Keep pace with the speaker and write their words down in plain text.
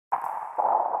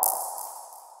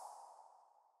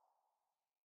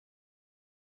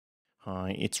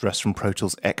Hi, it's Russ from Pro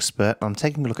Tools Expert. I'm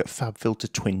taking a look at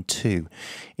Fabfilter Twin 2.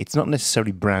 It's not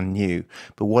necessarily brand new,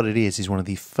 but what it is one of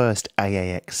the first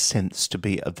AAX synths to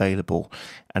be available.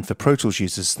 And for Pro Tools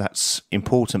users, that's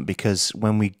important because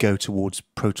when we go towards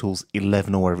Pro Tools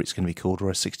 11 or whatever it's going to be called,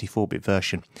 or a 64-bit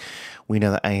version, we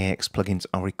know that AAX plugins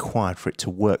are required for it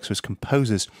to work. So as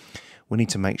composers, we need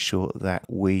to make sure that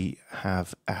we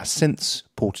have our synths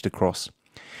ported across.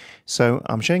 So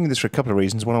I'm showing you this for a couple of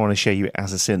reasons. One, I want to show you it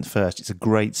as a synth first. It's a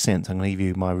great synth. I'm going to give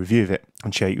you my review of it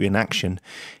and show you in action.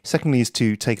 Secondly is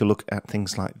to take a look at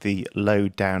things like the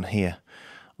load down here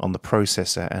on the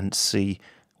processor and see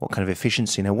what kind of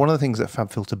efficiency. Now, one of the things that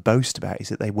Fabfilter boast about is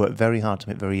that they work very hard to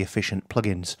make very efficient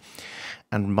plugins.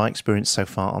 And my experience so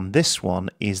far on this one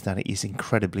is that it is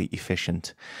incredibly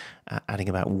efficient, adding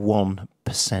about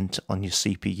 1% on your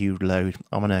CPU load.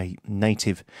 I'm on a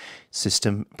native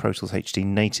system, Pro Tools HD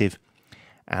native,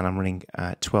 and I'm running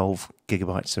 12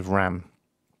 gigabytes of RAM.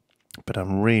 But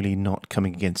I'm really not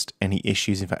coming against any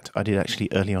issues. In fact, I did actually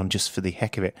early on, just for the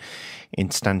heck of it,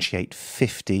 instantiate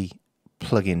 50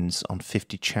 plugins on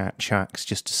 50 tracks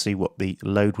just to see what the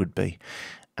load would be.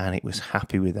 And it was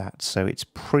happy with that, so it's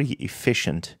pretty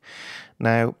efficient.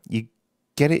 Now, you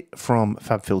get it from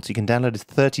Fabfilter. You can download a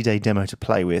 30-day demo to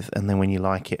play with, and then when you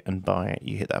like it and buy it,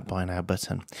 you hit that buy now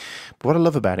button. But what I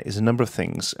love about it is a number of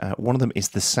things. One of them is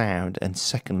the sound, and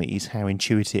secondly is how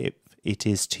intuitive it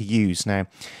is to use. Now,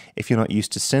 if you're not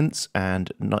used to synths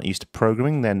and not used to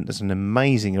programming, then there's an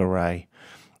amazing array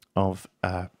of,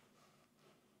 as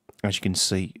you can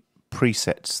see,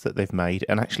 presets that they've made.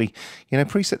 And actually, you know,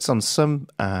 presets on some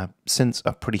synths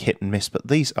are pretty hit and miss, but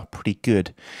these are pretty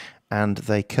good, and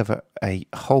they cover a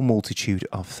whole multitude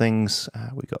of things.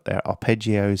 We've got their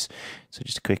arpeggios, so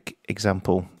just a quick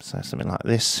example, so something like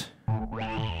this.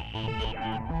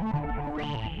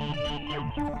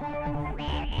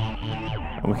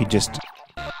 And we could just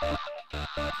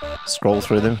scroll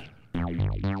through them.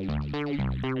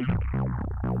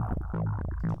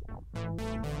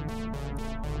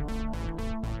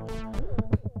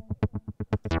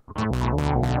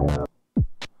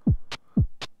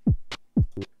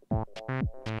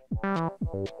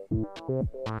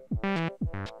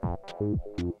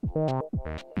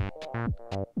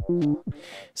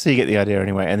 So you get the idea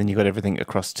anyway, and then you've got everything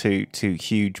across two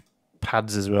huge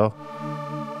pads as well.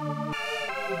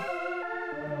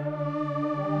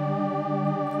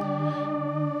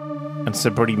 And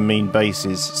some pretty mean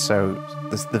basses, so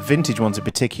the vintage ones in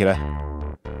particular.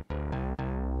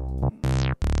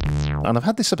 And I've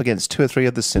had this up against 2 or 3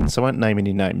 other synths, I won't name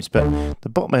any names, but the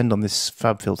bottom end on this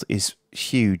Fabfilter is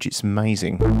huge, it's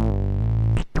amazing.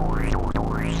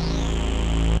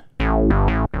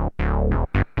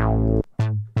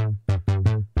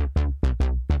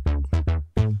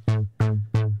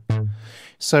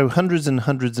 So hundreds and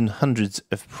hundreds and hundreds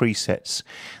of presets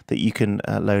that you can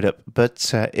load up.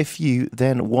 But if you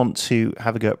then want to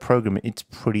have a go at programming, it's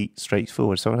pretty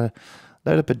straightforward. So I'm going to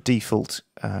load up a default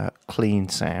clean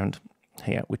sound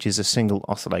here, which is a single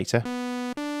oscillator.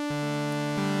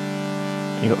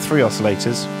 And you've got 3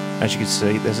 oscillators. As you can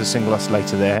see, there's a single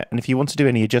oscillator there. And if you want to do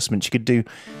any adjustments, you could do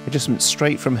adjustments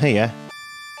straight from here.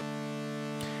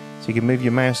 So you can move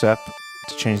your mouse up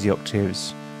to change the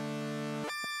octaves.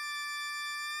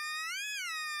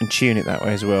 And tune it that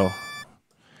way as well.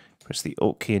 Press the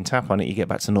Alt key and tap on it, you get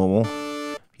back to normal.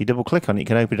 If you double click on it, you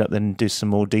can open it up then and do some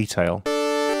more detail.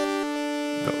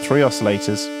 Got 3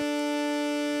 oscillators.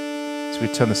 So we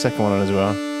turn the second one on as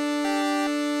well.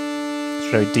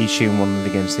 So detune one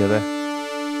against the other.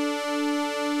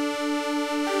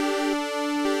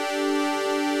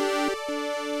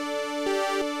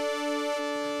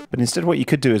 But instead what you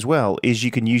could do as well is you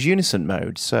can use unison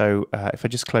mode. So if I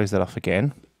just close that off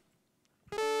again,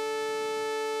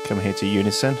 come here to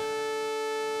unison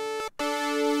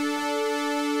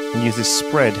and use this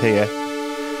spread here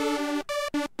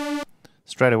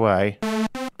straight away.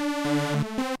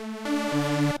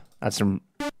 Add some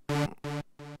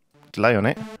delay on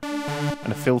it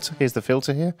and a filter. Here's the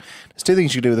filter here. There's 2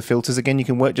 things you can do with the filters. Again, you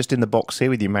can work just in the box here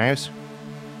with your mouse.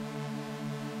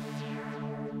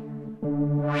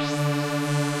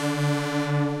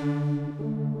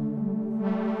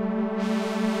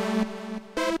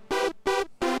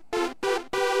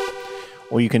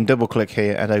 Or you can double click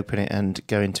here and open it and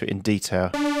go into it in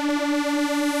detail.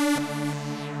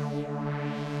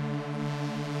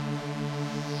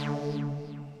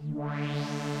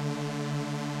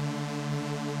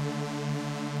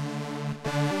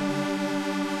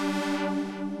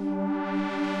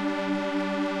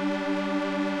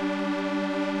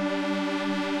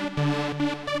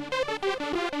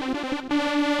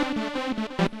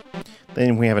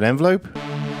 Then we have an envelope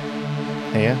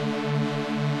here.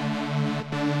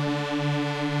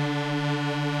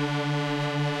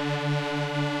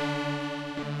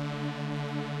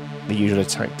 The usual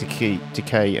attack,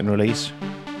 decay and release.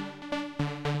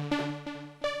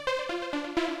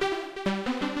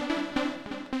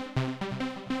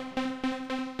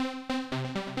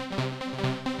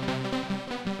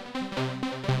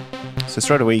 So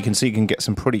straight away you can see you can get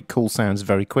some pretty cool sounds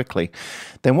very quickly.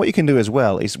 Then what you can do as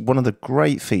well is one of the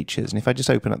great features, and if I just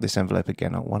open up this envelope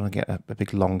again, I want to get a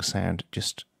big long sound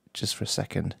just for a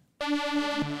second.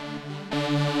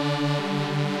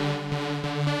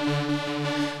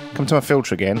 Come to my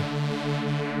filter again.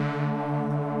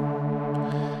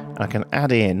 I can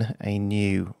add in a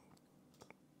new...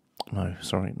 No,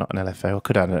 sorry, not an LFO. I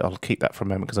could add it. I'll keep that for a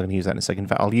moment because I'm going to use that in a second. In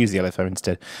fact, I'll use the LFO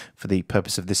instead for the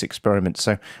purpose of this experiment.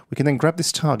 So we can then grab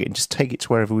this target and just take it to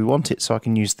wherever we want it. So I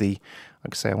can use the,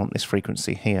 like I say, I want this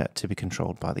frequency here to be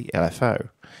controlled by the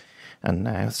LFO. And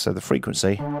now, so the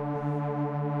frequency.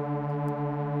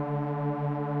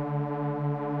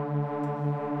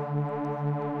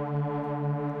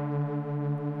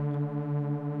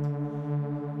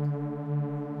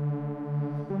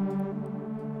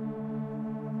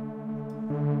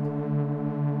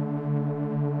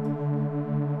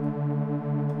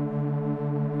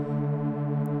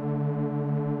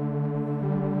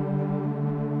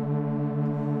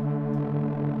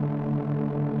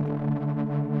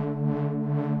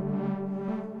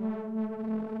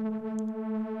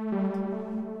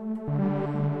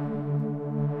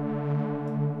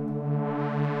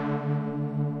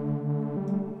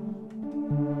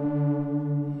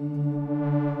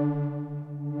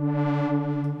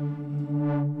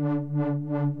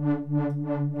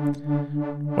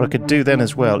 What I could do then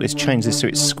as well is change this so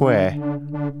it's square.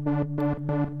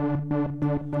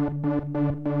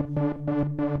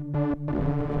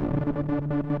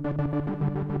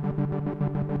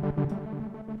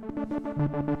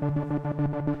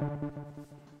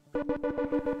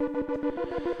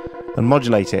 And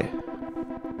modulate it.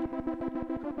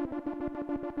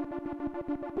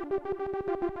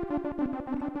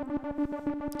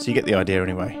 So you get the idea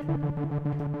anyway.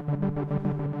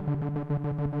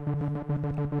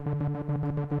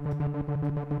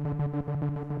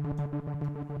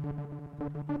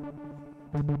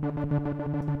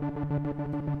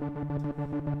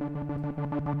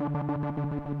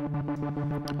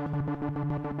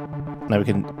 Now we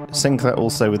can sync that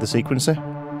also with the sequencer.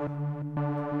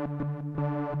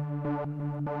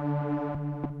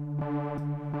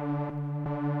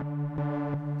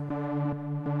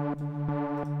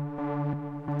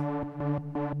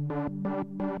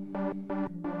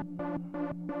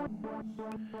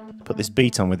 Put this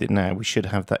beat on with it now. We should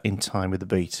have that in time with the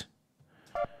beat.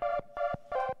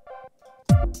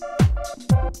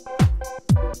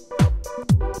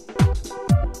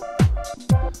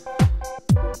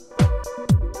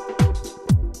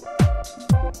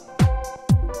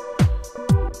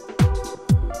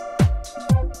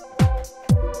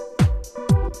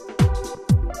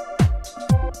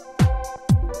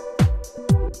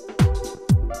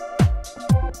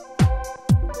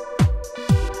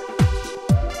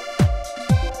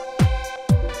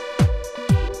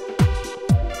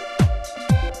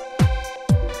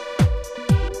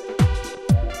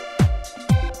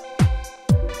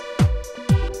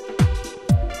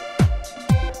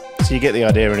 So you get the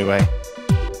idea anyway.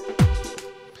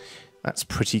 That's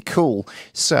pretty cool.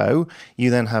 So you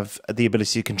then have the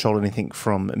ability to control anything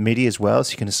from MIDI as well.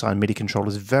 So you can assign MIDI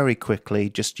controllers very quickly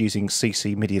just using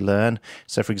CC MIDI Learn.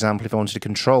 So for example, if I wanted to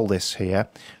control this here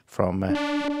from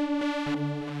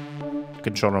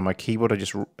controller on my keyboard,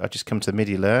 I just come to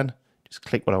MIDI Learn, just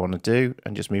click what I want to do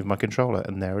and just move my controller,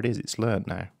 and there it is, it's learned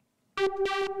now.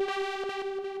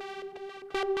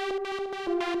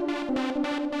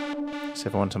 So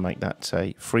if I want to make that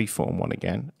a freeform one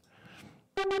again,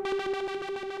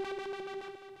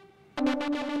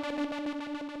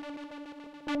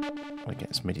 I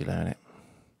guess MIDI Learn it.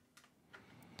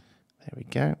 There we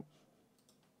go.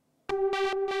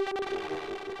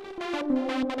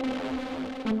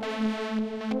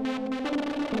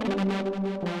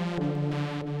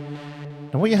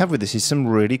 Now what you have with this is some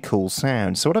really cool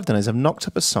sound. So what I've done is I've knocked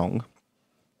up a song,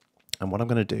 and what I'm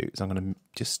going to do is I'm going to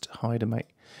just hide and make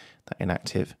that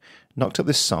inactive. Knocked up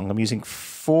this song. I'm using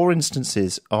 4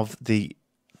 instances of the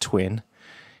Twin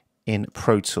in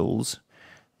Pro Tools,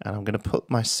 and I'm going to put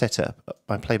my setup,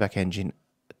 my playback engine,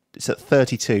 it's at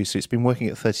 32, so it's been working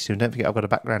at 32. And don't forget, I've got a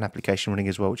background application running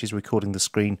as well, which is recording the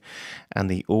screen and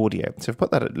the audio. So if I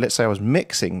put that at, let's say I was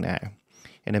mixing now,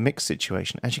 in a mix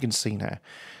situation. As you can see now,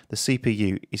 the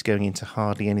CPU is going into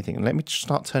hardly anything. And let me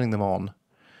start turning them on.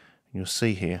 You'll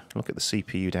see here, look at the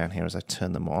CPU down here as I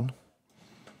turn them on.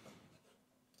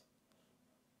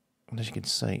 And as you can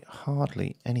see,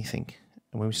 hardly anything.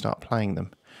 And when we start playing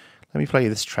them, let me play you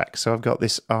this track. So I've got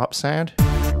this ARP sound.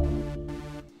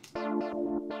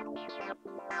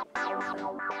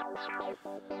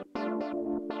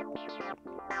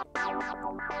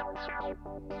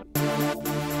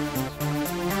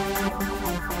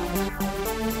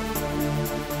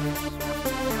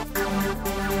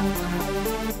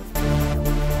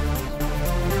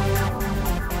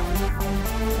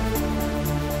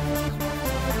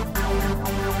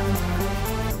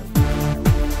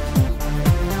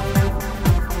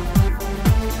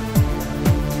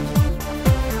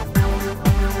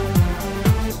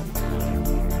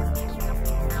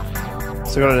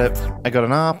 So I've got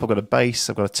an ARP, I've got a bass,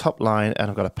 I've got a top line, and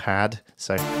I've got a pad.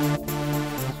 So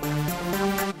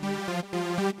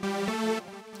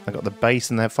I've got the bass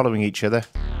and they're following each other.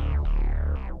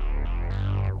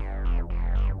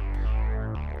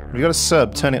 If you've got a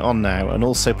sub, turn it on now, and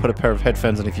also put a pair of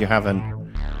headphones on if you haven't,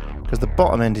 because the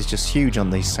bottom end is just huge on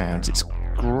these sounds. It's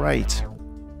great.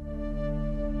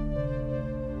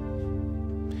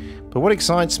 But what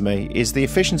excites me is the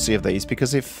efficiency of these,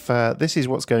 because if this is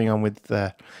what's going on with,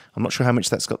 I'm not sure how much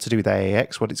that's got to do with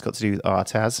AAX, what it's got to do with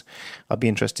RTAS, I'd be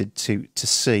interested to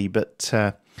see, but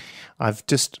I've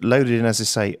just loaded in, as I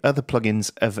say, other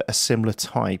plugins of a similar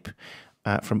type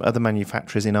from other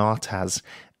manufacturers in RTAS,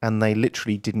 and they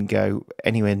literally didn't go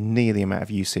anywhere near the amount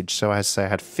of usage. So as I say, I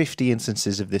had 50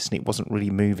 instances of this and it wasn't really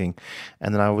moving.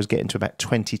 And then I was getting to about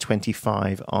 20,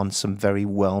 25 on some very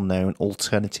well-known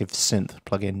alternative synth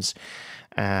plugins.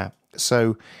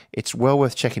 So it's well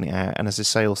worth checking it out. And as I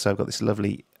say, also I've got this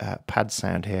lovely pad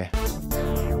sound here.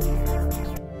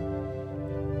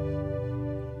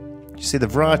 You see, the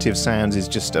variety of sounds is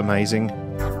just amazing.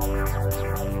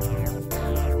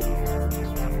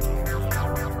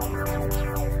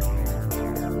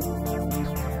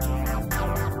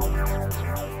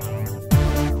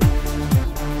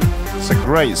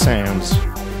 Great sounds.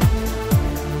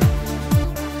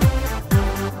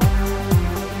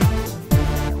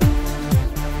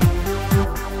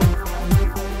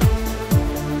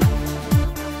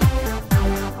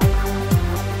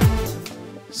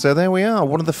 So there we are,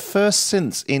 one of the first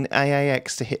synths in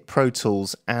AAX to hit Pro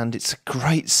Tools, and it's a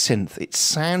great synth. It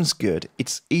sounds good,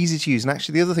 it's easy to use, and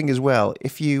actually the other thing as well,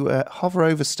 if you hover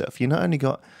over stuff, you not only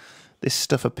got this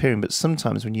stuff appearing, but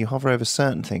sometimes when you hover over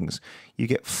certain things, you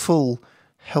get full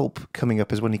help coming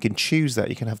up as when you can choose that.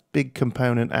 You can have big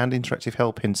component and interactive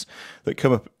help hints that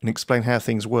come up and explain how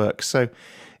things work. So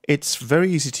it's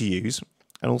very easy to use,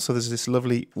 and also there's this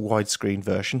lovely widescreen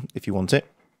version if you want it.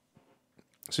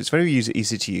 So it's very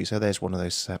easy to use. So there's one of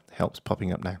those helps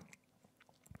popping up now.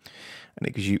 And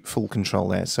it gives you full control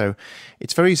there. So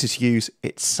it's very easy to use.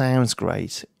 It sounds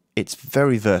great. It's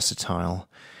very versatile.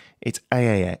 It's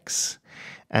AAX.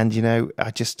 And you know,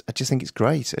 I just think it's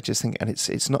great. I just think, and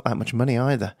it's not that much money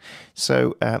either.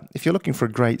 So if you're looking for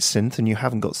a great synth and you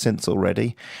haven't got synths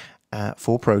already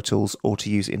for Pro Tools or to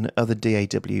use in other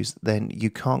DAWs, then you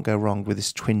can't go wrong with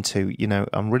this Twin 2. You know,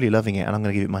 I'm really loving it, and I'm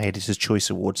going to give it my Editor's Choice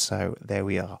Award. So there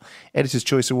we are, Editor's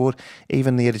Choice Award.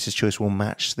 Even the Editor's Choice will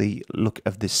match the look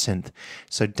of this synth.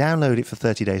 So download it for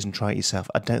 30 days and try it yourself.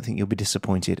 I don't think you'll be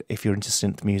disappointed if you're into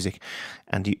synth music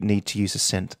and you need to use a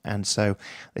synth. And so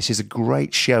this is a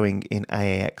great showing in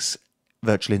AAX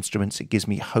virtual instruments. It gives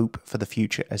me hope for the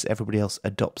future as everybody else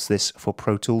adopts this for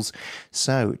Pro Tools.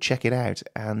 So check it out,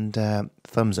 and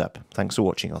thumbs up. Thanks for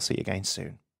watching. I'll see you again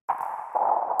soon.